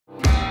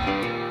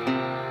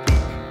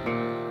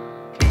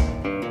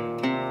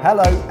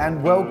Hello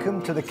and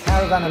welcome to the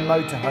Caravan and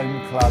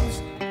Motorhome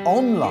Club's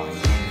online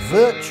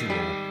virtual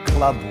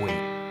Club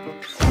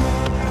Week,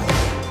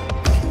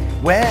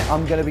 where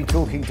I'm going to be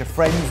talking to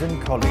friends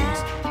and colleagues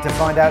to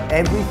find out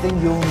everything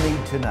you'll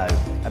need to know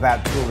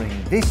about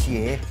touring this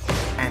year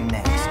and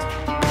next.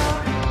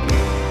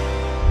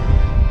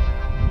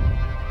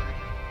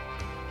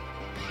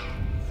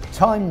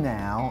 Time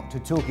now to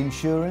talk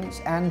insurance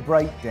and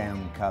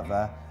breakdown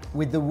cover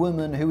with the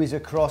woman who is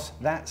across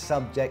that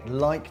subject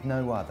like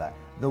no other,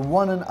 the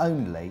one and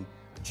only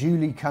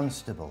Julie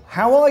Constable.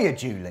 How are you,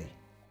 Julie?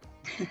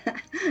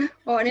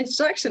 Oh, an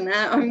introduction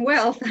now. I'm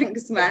well,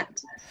 thanks,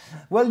 Matt.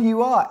 Well,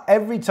 you are.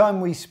 Every time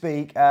we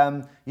speak,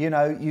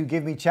 you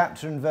give me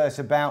chapter and verse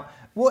about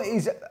what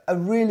is a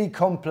really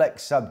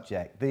complex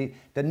subject, the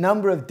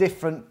number of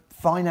different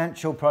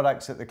financial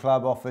products that the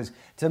club offers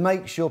to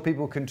make sure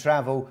people can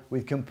travel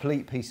with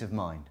complete peace of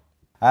mind.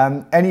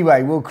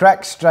 Anyway, we'll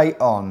crack straight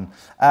on.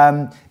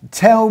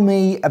 Tell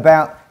me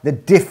about the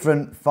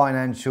different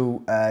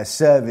financial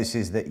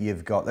services that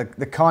you've got,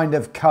 the kind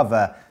of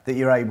cover that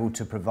you're able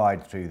to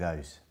provide through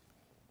those.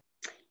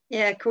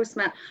 Yeah, of course,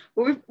 Matt.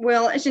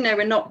 Well, as you know,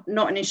 we're not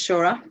an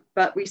insurer,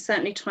 but we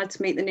certainly try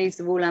to meet the needs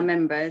of all our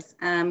members.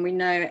 And we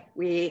know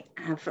we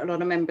have a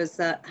lot of members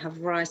that have a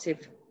variety of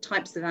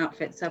types of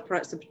outfits. Our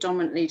products are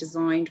predominantly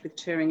designed with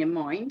touring in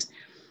mind.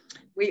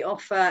 We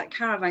offer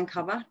caravan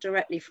cover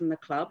directly from the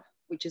club,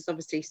 which is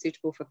obviously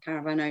suitable for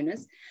caravan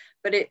owners,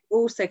 but it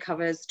also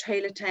covers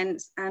trailer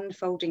tents and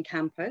folding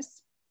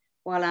campers,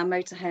 while our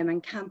motorhome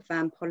and camper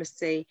van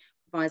policy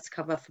provides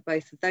cover for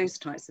both of those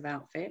types of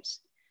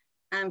outfits.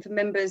 And for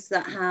members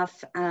that have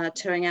a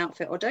touring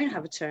outfit or don't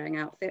have a touring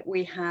outfit,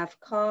 we have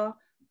car,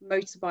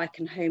 motorbike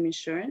and home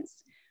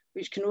insurance,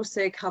 which can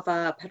also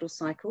cover pedal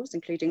cycles,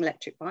 including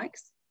electric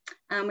bikes.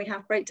 And we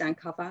have breakdown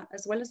cover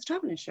as well as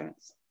travel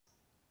insurance.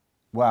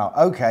 Wow,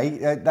 okay,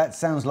 that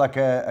sounds like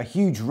a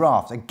huge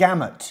raft, a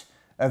gamut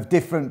of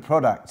different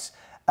products.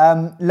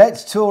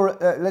 Let's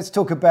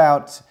talk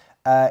about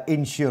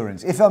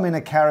insurance. If I'm in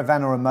a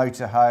caravan or a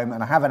motorhome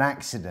and I have an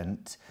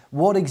accident,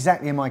 what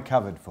exactly am I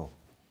covered for?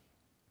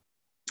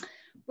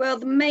 Well,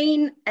 the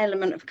main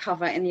element of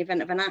cover in the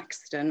event of an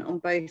accident on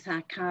both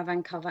our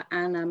caravan cover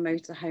and our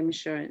motorhome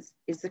insurance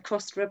is the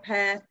cost of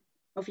repair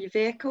of your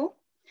vehicle.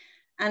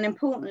 And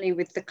importantly,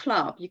 with the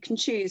club, you can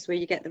choose where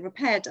you get the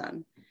repair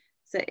done.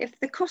 So if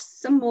the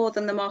costs are more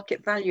than the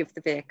market value of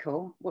the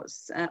vehicle,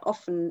 what's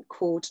often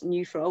called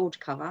new for old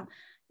cover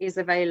is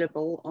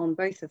available on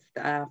both of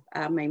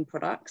our main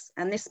products.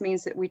 And this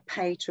means that we'd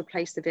pay to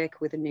replace the vehicle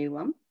with a new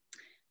one.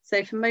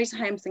 So for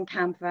motorhomes and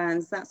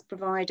campervans, that's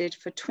provided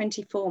for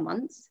 24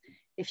 months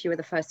if you are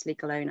the first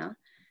legal owner.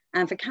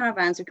 And for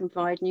caravans, we can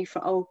provide new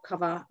for old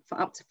cover for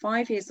up to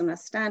 5 years on our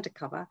standard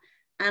cover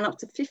and up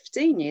to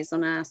 15 years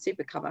on our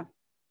super cover.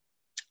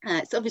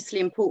 It's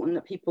obviously important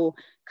that people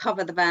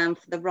cover the van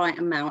for the right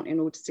amount in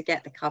order to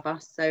get the cover.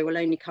 So we'll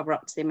only cover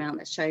up to the amount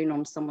that's shown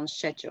on someone's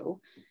schedule.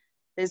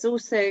 There's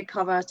also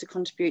cover to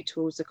contribute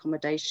towards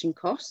accommodation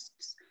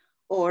costs,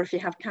 or if you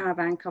have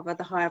caravan cover,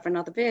 the hire of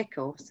another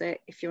vehicle. So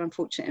if you're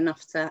unfortunate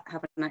enough to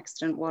have an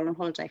accident while on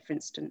holiday, for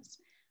instance.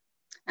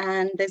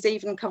 And there's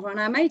even cover on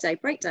our Mayday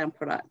breakdown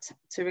product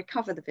to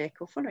recover the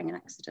vehicle following an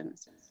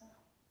accident.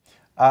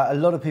 A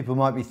lot of people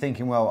might be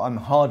thinking, well, I'm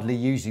hardly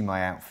using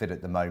my outfit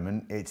at the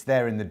moment. It's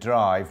there in the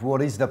drive.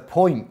 What is the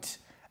point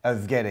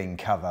of getting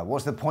cover?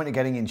 What's the point of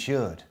getting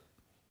insured?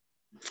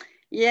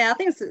 Yeah, I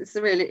think it's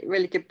a really,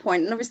 really good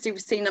point. And obviously,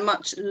 we've seen a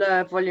much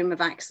lower volume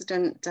of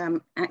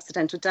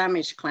accidental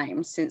damage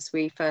claims since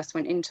we first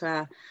went into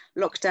our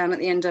lockdown at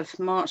the end of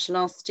March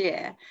last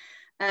year.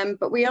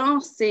 But we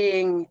are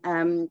seeing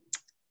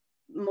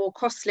more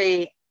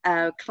costly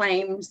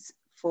claims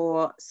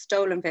for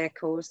stolen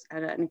vehicles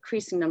and an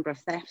increasing number of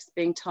thefts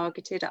being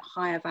targeted at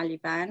higher value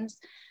vans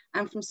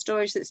and from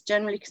storage that's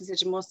generally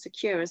considered more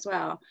secure as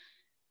well.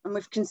 And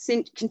we've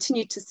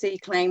continued to see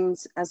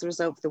claims as a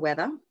result of the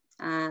weather.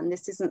 And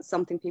this isn't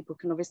something people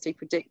can obviously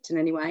predict in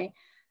any way.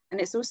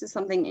 And it's also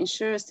something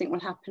insurers think will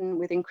happen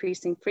with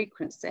increasing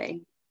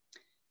frequency.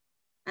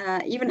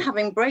 Even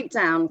having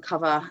breakdown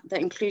cover that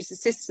includes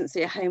assistance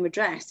at your home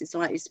address is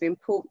likely to be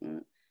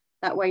important.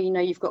 That way, you know,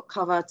 you've got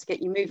cover to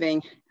get you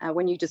moving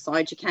when you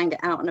decide you can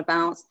get out and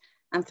about.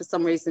 And for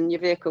some reason,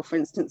 your vehicle, for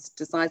instance,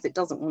 decides it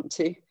doesn't want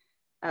to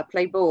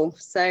play ball.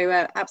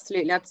 So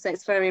absolutely, I'd say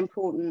it's very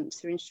important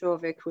to ensure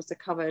vehicles are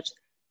covered,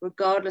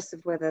 regardless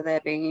of whether they're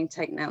being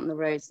taken out on the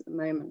roads at the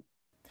moment.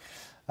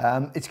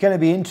 It's going to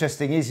be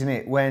interesting, isn't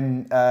it,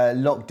 when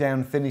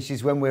lockdown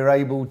finishes, when we're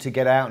able to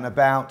get out and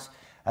about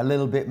a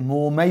little bit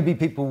more. Maybe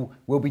people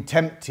will be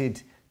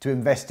tempted to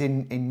invest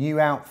in new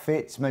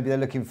outfits. Maybe they're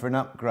looking for an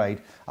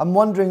upgrade. I'm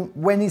wondering,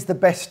 when is the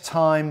best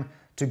time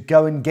to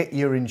go and get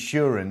your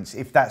insurance,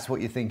 if that's what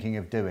you're thinking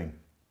of doing?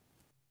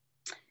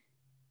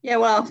 Yeah,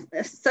 well,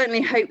 I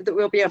certainly hope that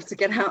we'll be able to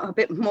get out a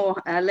bit more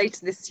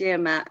later this year,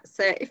 Matt.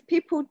 So if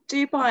people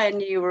do buy a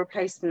new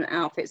replacement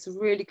outfit, it's a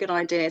really good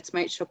idea to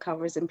make sure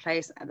cover is in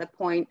place at the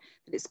point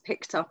that it's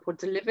picked up or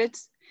delivered.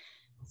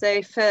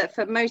 So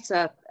for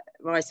motor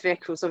motorised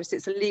vehicles, obviously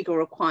it's a legal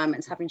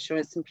requirement to have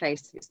insurance in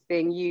place if it's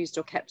being used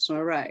or kept on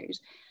a road.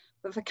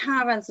 But for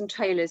caravans and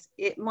trailers,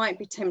 it might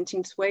be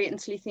tempting to wait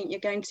until you think you're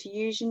going to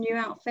use your new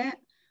outfit.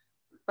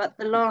 But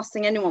the last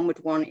thing anyone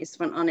would want is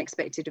for an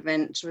unexpected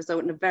event to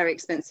result in a very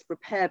expensive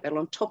repair bill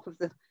on top of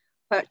the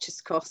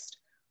purchase cost,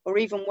 or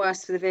even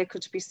worse, for the vehicle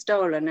to be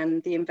stolen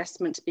and the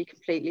investment to be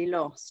completely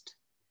lost.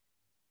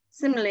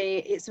 Similarly,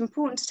 it's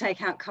important to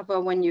take out cover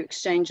when you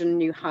exchange on a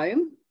new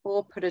home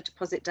or put a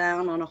deposit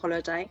down on a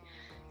holiday.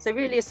 So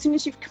really, as soon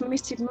as you've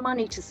committed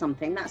money to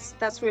something,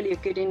 that's really a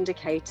good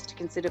indicator to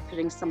consider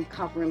putting some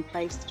cover in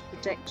place to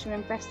protect your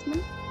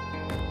investment.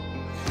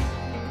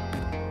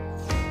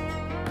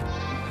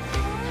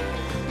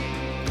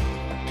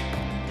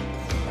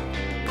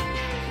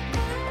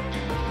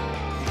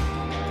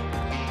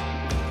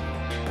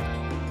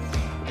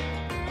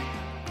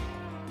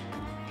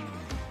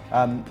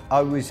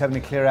 I was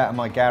having to clear out of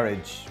my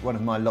garage, one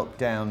of my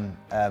lockdown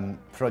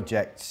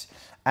projects,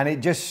 and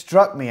it just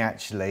struck me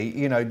actually,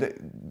 you know, that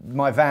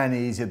my van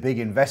is a big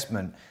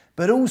investment,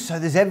 but also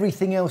there's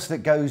everything else that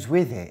goes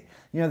with it.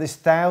 You know, there's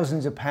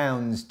thousands of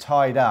pounds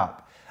tied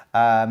up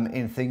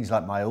in things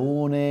like my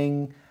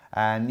awning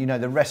and, you know,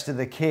 the rest of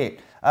the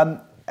kit.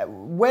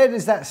 Where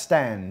does that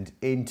stand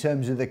in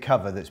terms of the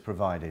cover that's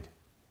provided?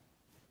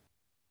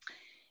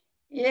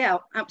 Yeah,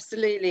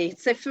 absolutely.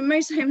 So for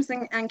motorhomes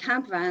and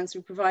caravans,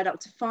 we provide up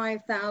to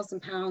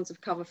 £5,000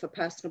 of cover for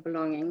personal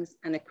belongings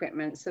and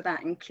equipment. So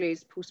that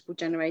includes portable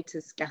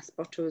generators, gas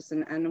bottles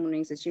and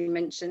awnings, as you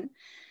mentioned.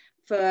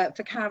 For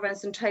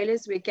caravans and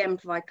trailers, we again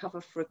provide cover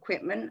for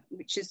equipment,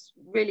 which is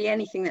really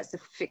anything that's a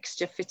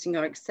fixture, fitting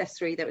or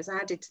accessory that was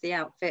added to the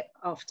outfit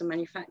after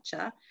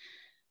manufacture.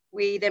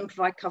 We then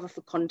provide cover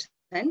for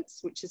contents,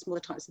 which is more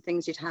the types of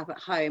things you'd have at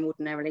home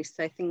ordinarily.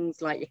 So things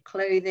like your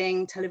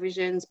clothing,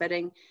 televisions,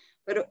 bedding,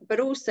 but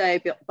also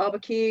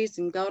barbecues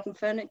and garden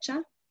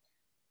furniture.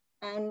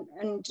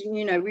 And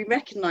you know, we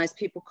recognise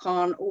people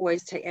can't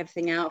always take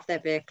everything out of their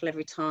vehicle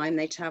every time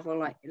they travel,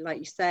 like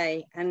you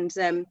say. And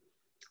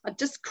I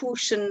just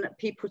caution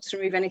people to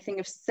remove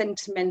anything of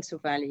sentimental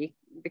value,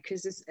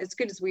 because as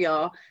good as we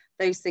are,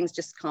 those things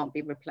just can't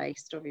be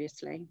replaced,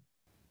 obviously.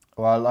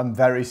 Well, I'm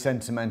very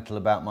sentimental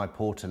about my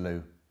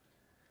Portaloo.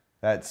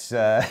 That's,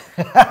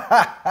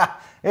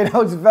 it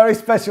holds a very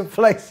special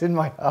place in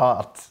my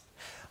heart.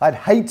 I'd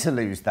hate to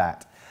lose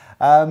that.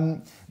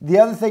 The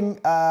other thing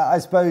I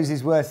suppose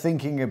is worth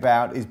thinking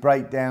about is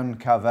breakdown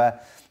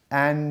cover.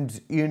 And,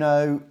 you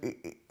know,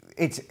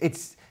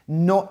 it's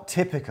not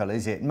typical,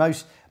 is it?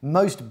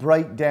 Most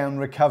breakdown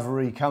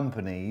recovery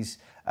companies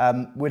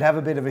would have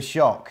a bit of a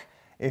shock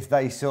if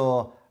they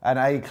saw an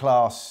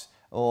A-class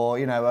or,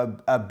 you know,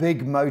 a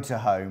big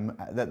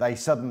motorhome that they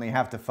suddenly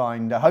have to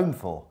find a home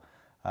for.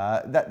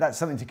 That's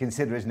something to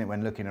consider, isn't it,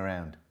 when looking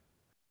around?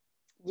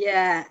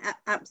 Yeah,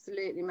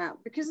 absolutely,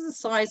 Matt. Because of the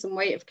size and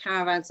weight of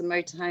caravans and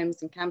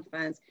motorhomes and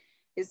campervans,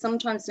 it's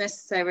sometimes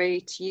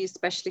necessary to use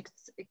special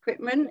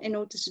equipment in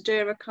order to do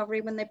a recovery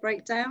when they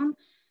break down.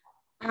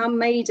 Our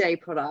Mayday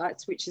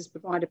product, which is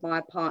provided by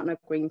our partner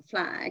Green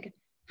Flag,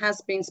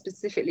 has been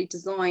specifically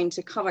designed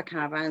to cover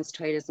caravans,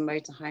 trailers and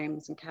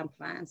motorhomes and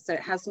campervans. So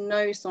it has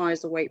no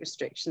size or weight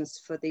restrictions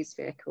for these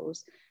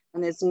vehicles,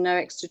 and there's no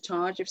extra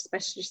charge if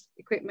specialist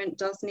equipment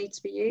does need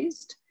to be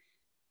used.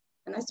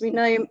 And as we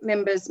know,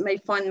 members may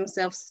find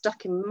themselves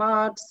stuck in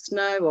mud,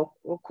 snow,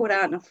 or caught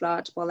out in a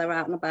flood while they're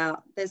out and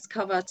about. There's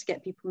cover to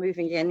get people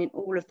moving again in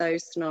all of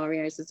those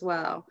scenarios as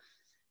well.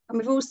 And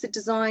we've also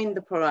designed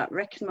the product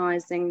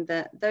recognising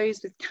that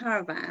those with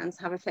caravans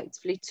have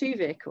effectively two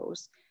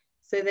vehicles.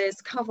 So there's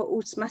cover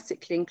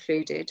automatically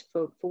included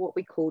for what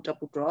we call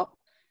double drop,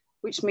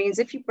 which means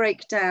if you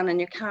break down and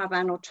your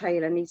caravan or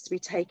trailer needs to be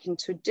taken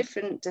to a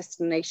different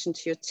destination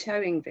to your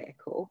towing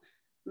vehicle,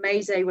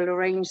 Mayday will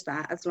arrange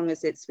that as long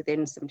as it's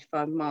within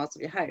 75 miles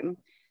of your home.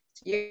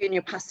 So you and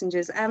your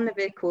passengers and the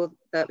vehicle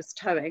that was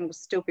towing will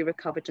still be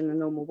recovered in the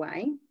normal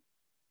way.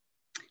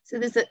 So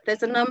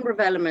there's a number of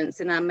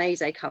elements in our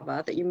Mayday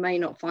cover that you may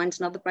not find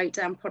in other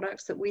breakdown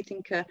products that we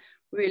think are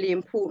really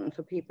important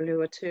for people who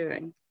are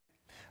touring.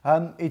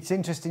 It's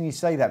interesting you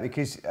say that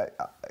because,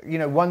 you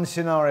know, one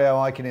scenario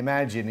I can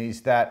imagine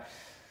is that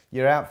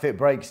your outfit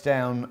breaks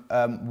down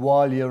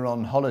while you're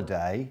on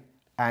holiday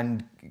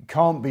and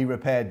can't be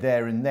repaired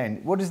there and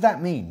then. What does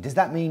that mean? Does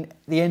that mean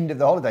the end of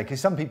the holiday?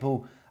 Because some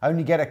people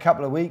only get a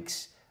couple of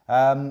weeks,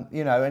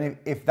 you know, and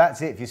if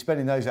that's it, if you're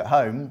spending those at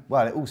home,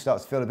 well, it all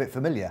starts to feel a bit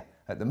familiar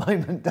at the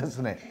moment,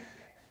 doesn't it?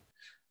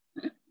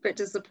 Bit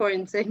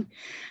disappointing.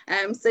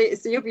 So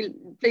you'll be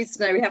pleased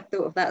to know we have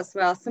thought of that as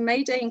well. So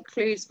Mayday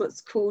includes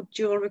what's called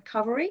dual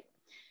recovery.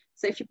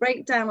 So if you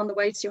break down on the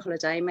way to your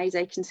holiday,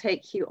 Mayday can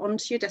take you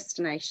onto your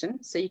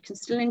destination, so you can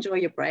still enjoy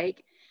your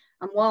break.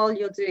 And while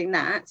you're doing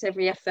that,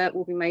 every effort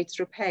will be made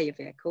to repair your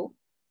vehicle.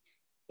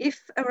 If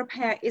a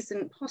repair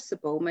isn't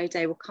possible,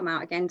 Mayday will come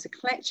out again to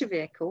collect your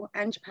vehicle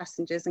and your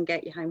passengers and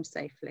get you home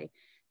safely.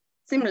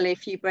 Similarly,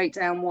 if you break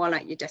down while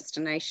at your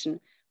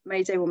destination,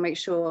 Mayday will make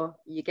sure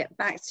you get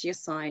back to your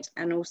site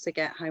and also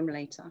get home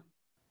later.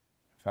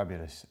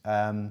 Fabulous.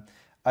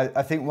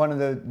 I think one of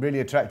the really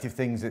attractive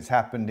things that's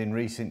happened in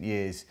recent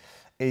years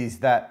is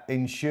that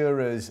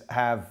insurers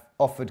have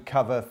offered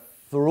cover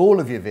for all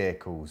of your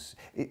vehicles.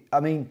 I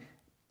mean,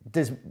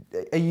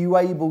 are you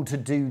able to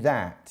do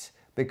that?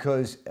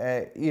 Because,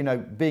 you know,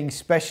 being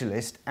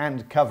specialist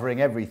and covering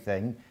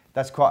everything,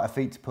 that's quite a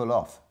feat to pull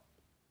off.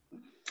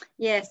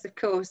 Yes, of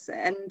course.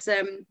 And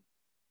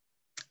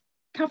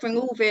covering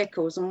all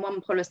vehicles on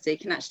one policy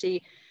can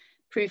actually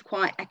prove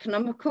quite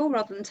economical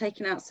rather than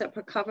taking out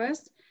separate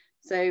covers.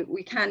 So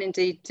we can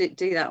indeed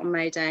do that on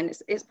May Day. And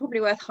it's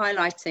probably worth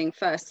highlighting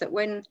first that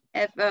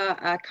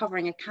whenever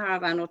covering a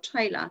caravan or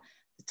trailer,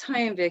 the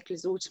towing vehicle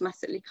is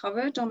automatically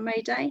covered on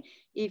May Day,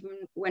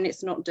 even when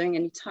it's not doing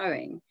any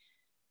towing.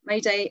 May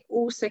Day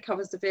also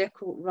covers the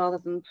vehicle rather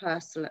than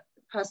person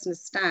as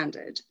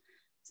standard.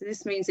 So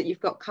this means that you've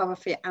got cover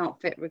for your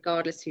outfit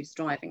regardless who's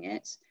driving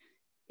it.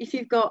 If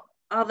you've got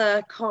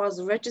other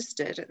cars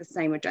registered at the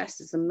same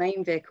address as the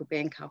main vehicle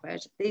being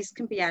covered, these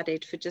can be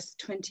added for just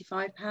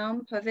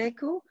 £25 per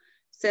vehicle.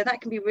 So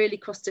that can be a really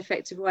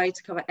cost-effective way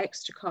to cover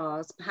extra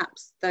cars,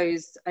 perhaps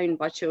those owned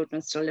by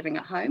children still living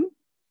at home.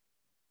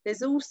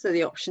 There's also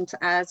the option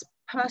to add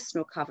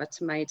personal cover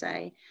to May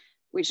Day,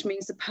 which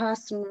means the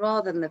person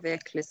rather than the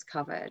vehicle is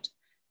covered.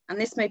 And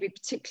this may be a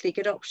particularly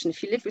good option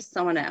if you live with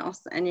someone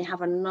else and you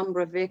have a number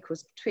of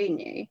vehicles between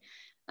you.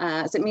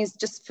 So it means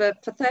just for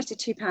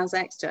 £32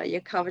 extra,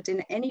 you're covered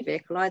in any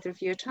vehicle either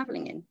of you are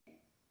travelling in.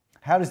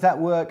 How does that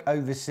work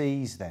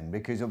overseas then?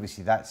 Because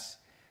obviously that's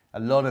a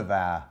lot of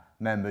our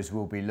members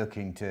will be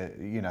looking to,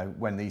 you know,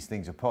 when these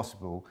things are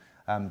possible,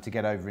 to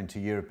get over into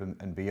Europe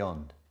and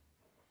beyond.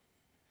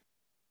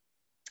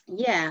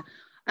 Yeah,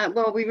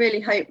 well, we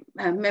really hope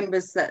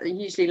members that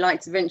usually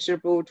like to venture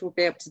abroad will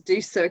be able to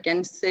do so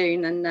again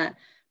soon, and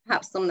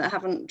perhaps some that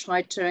haven't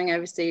tried touring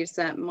overseas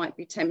might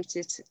be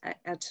tempted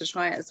to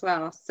try it as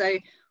well. So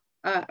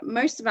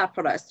most of our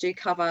products do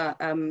cover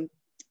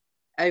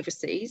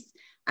overseas.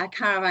 Our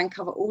caravan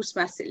cover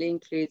automatically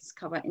includes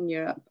cover in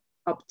Europe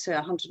up to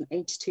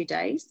 182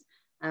 days.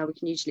 We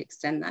can usually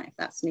extend that if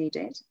that's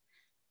needed.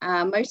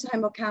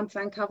 Motorhome or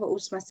caravan cover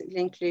automatically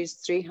includes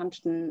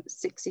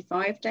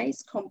 365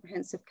 days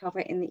comprehensive cover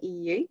in the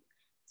EU.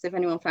 So if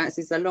anyone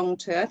fancies a long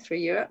tour through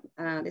Europe,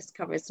 this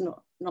cover is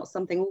not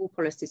something all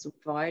policies will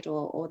provide,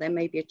 or there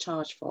may be a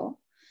charge for.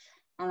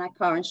 And our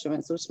car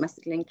insurance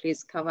automatically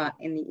includes cover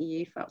in the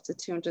EU for up to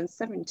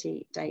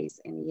 270 days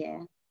in a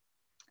year.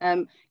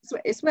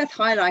 It's worth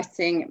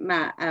highlighting,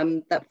 Matt,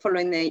 that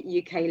following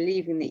the UK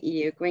leaving the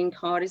EU, a green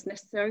card is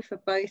necessary for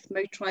both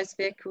motorised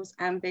vehicles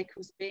and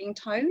vehicles being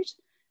towed,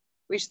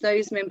 which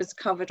those members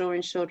covered or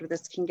insured with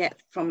us can get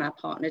from our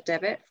partner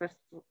debit for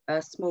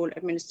a small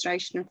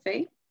administration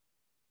fee.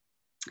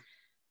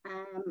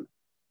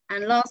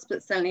 And last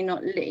but certainly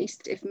not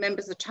least, if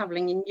members are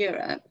travelling in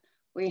Europe,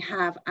 we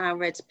have our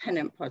Red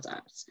Pennant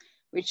product,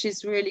 which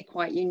is really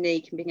quite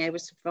unique in being able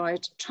to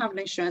provide travel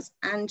insurance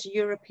and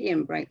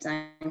European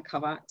breakdown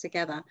cover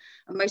together.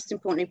 And most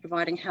importantly,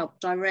 providing help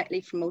directly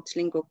from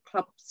multilingual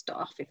club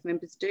staff if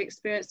members do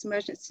experience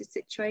emergency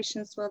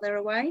situations while they're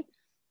away.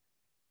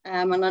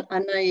 And I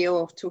know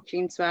you're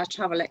talking to our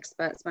travel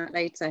experts, Matt,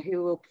 later,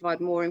 who will provide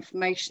more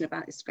information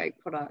about this great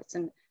product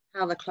and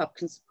how the club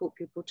can support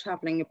people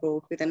travelling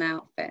abroad with an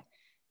outfit,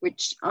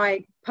 which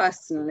I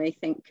personally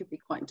think could be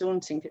quite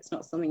daunting if it's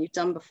not something you've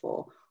done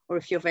before, or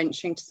if you're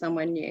venturing to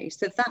somewhere new.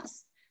 So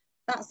that's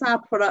our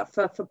product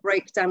for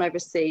breakdown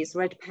overseas,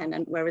 Red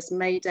Pennant, whereas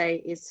May Day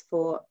is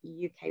for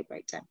UK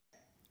breakdown.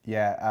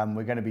 Yeah,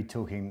 we're going to be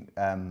talking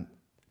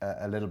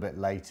a little bit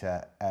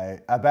later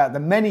about the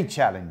many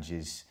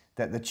challenges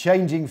that the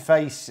changing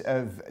face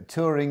of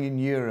touring in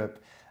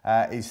Europe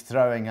is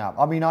throwing up.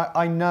 I mean,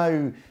 I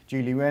know,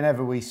 Julie,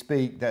 whenever we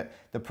speak, that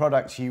the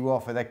products you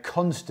offer, they're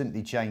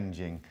constantly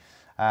changing.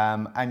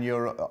 And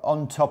you're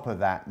on top of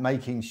that,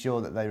 making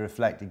sure that they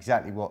reflect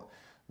exactly what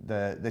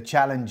the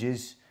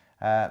challenges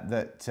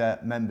that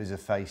members are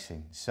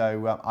facing.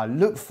 So I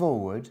look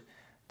forward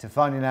to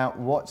finding out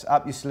what's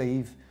up your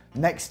sleeve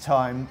next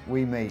time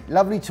we meet.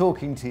 Lovely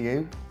talking to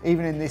you,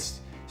 even in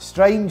this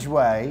strange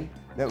way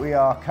that we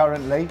are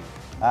currently.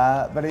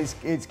 But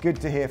it's good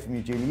to hear from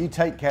you, Julie. You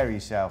take care of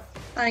yourself.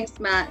 Thanks,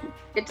 Matt.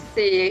 Good to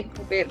see you,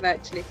 albeit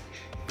virtually.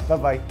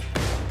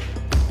 Bye-bye.